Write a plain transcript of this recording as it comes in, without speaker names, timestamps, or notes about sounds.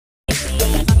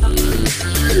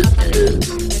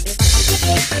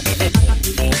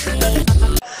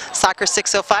Soccer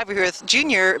 605, we're here with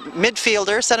junior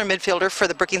midfielder, center midfielder for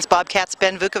the Brookings Bobcats,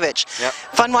 Ben Vukovich. Yep.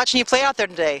 Fun watching you play out there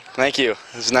today. Thank you.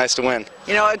 It was nice to win.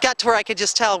 You know, it got to where I could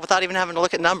just tell without even having to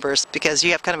look at numbers, because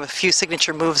you have kind of a few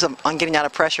signature moves on getting out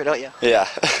of pressure, don't you? Yeah.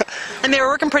 And they were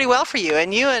working pretty well for you,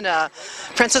 and you and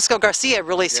Francisco Garcia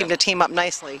really seemed to team up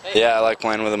nicely. Yeah, I like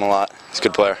playing with him a lot. He's a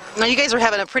good player. Now you guys are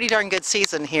having a pretty darn good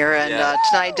season here, and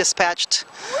tonight dispatched,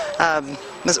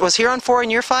 was Huron 4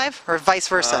 and you're 5, or vice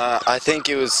versa? I think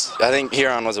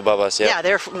Huron was above us, yeah.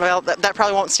 Yeah, well, that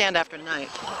probably won't stand after tonight.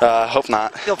 Hope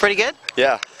not. Feel pretty good?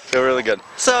 Yeah, feel really good.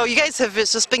 So you guys have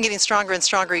just been getting stronger and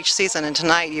stronger each season, and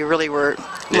tonight you really were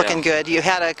looking good. You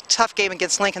had a tough game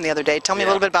against Lincoln the other day. Tell me a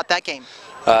little bit about that game.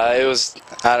 It was,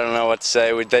 I don't know what to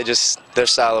say. Their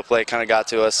style of play kind of got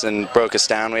to us and broke us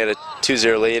down. We had a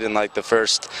 2-0 lead in like the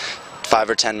first 5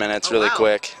 or 10 minutes, really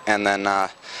quick, and then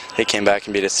he came back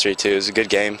and beat us 3-2. It was a good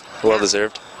game, well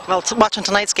deserved. Well, watching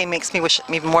tonight's game makes me wish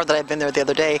even more that I'd been there the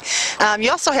other day. You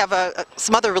also have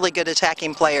some other really good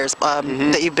attacking players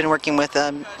that you've been working with,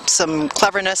 some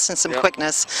cleverness and some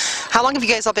quickness. How long have you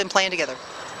guys all been playing together?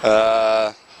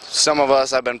 Some of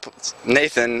us,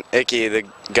 Nathan Icky, the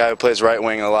guy who plays right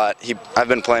wing a lot, I've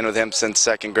been playing with him since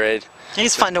 2nd grade.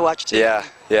 He's fun to watch too.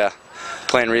 Yeah.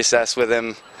 Playing recess with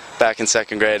him back in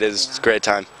 2nd grade is a great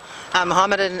time.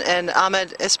 Muhammad and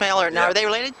Ahmed Ismail, are they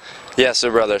related? Yes,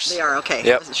 they're brothers. They are, okay.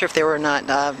 Yep. I wasn't sure if they were or not.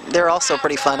 They're also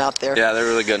pretty fun out there. Yeah, they're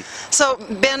really good. So,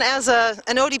 Ben, as an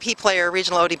ODP player,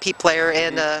 regional ODP player,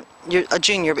 and you're a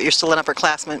junior, but you're still an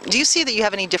upperclassman, do you see that you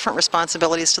have any different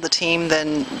responsibilities to the team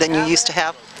than you used to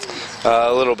have?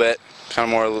 A little bit. Kind of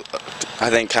more, I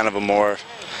think, kind of a more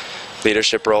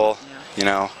leadership role, you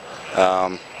know.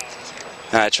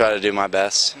 And I try to do my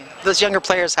best. Those younger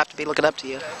players have to be looking up to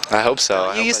you. I hope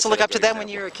so. You used to look up to them when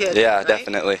you were a kid, Yeah, right?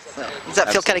 definitely. So, does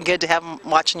that feel kind of good to have them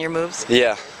watching your moves?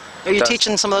 Yeah. Are you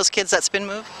teaching some of those kids that spin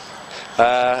move?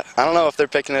 I don't know if they're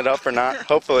picking it up or not.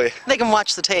 Hopefully. They can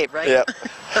watch the tape, right? Yep.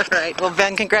 All right. Well,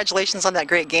 Ben, congratulations on that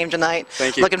great game tonight.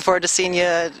 Thank you. Looking forward to seeing you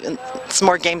in some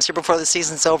more games here before the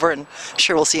season's over, and I'm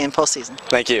sure we'll see you in postseason.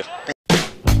 Thank you.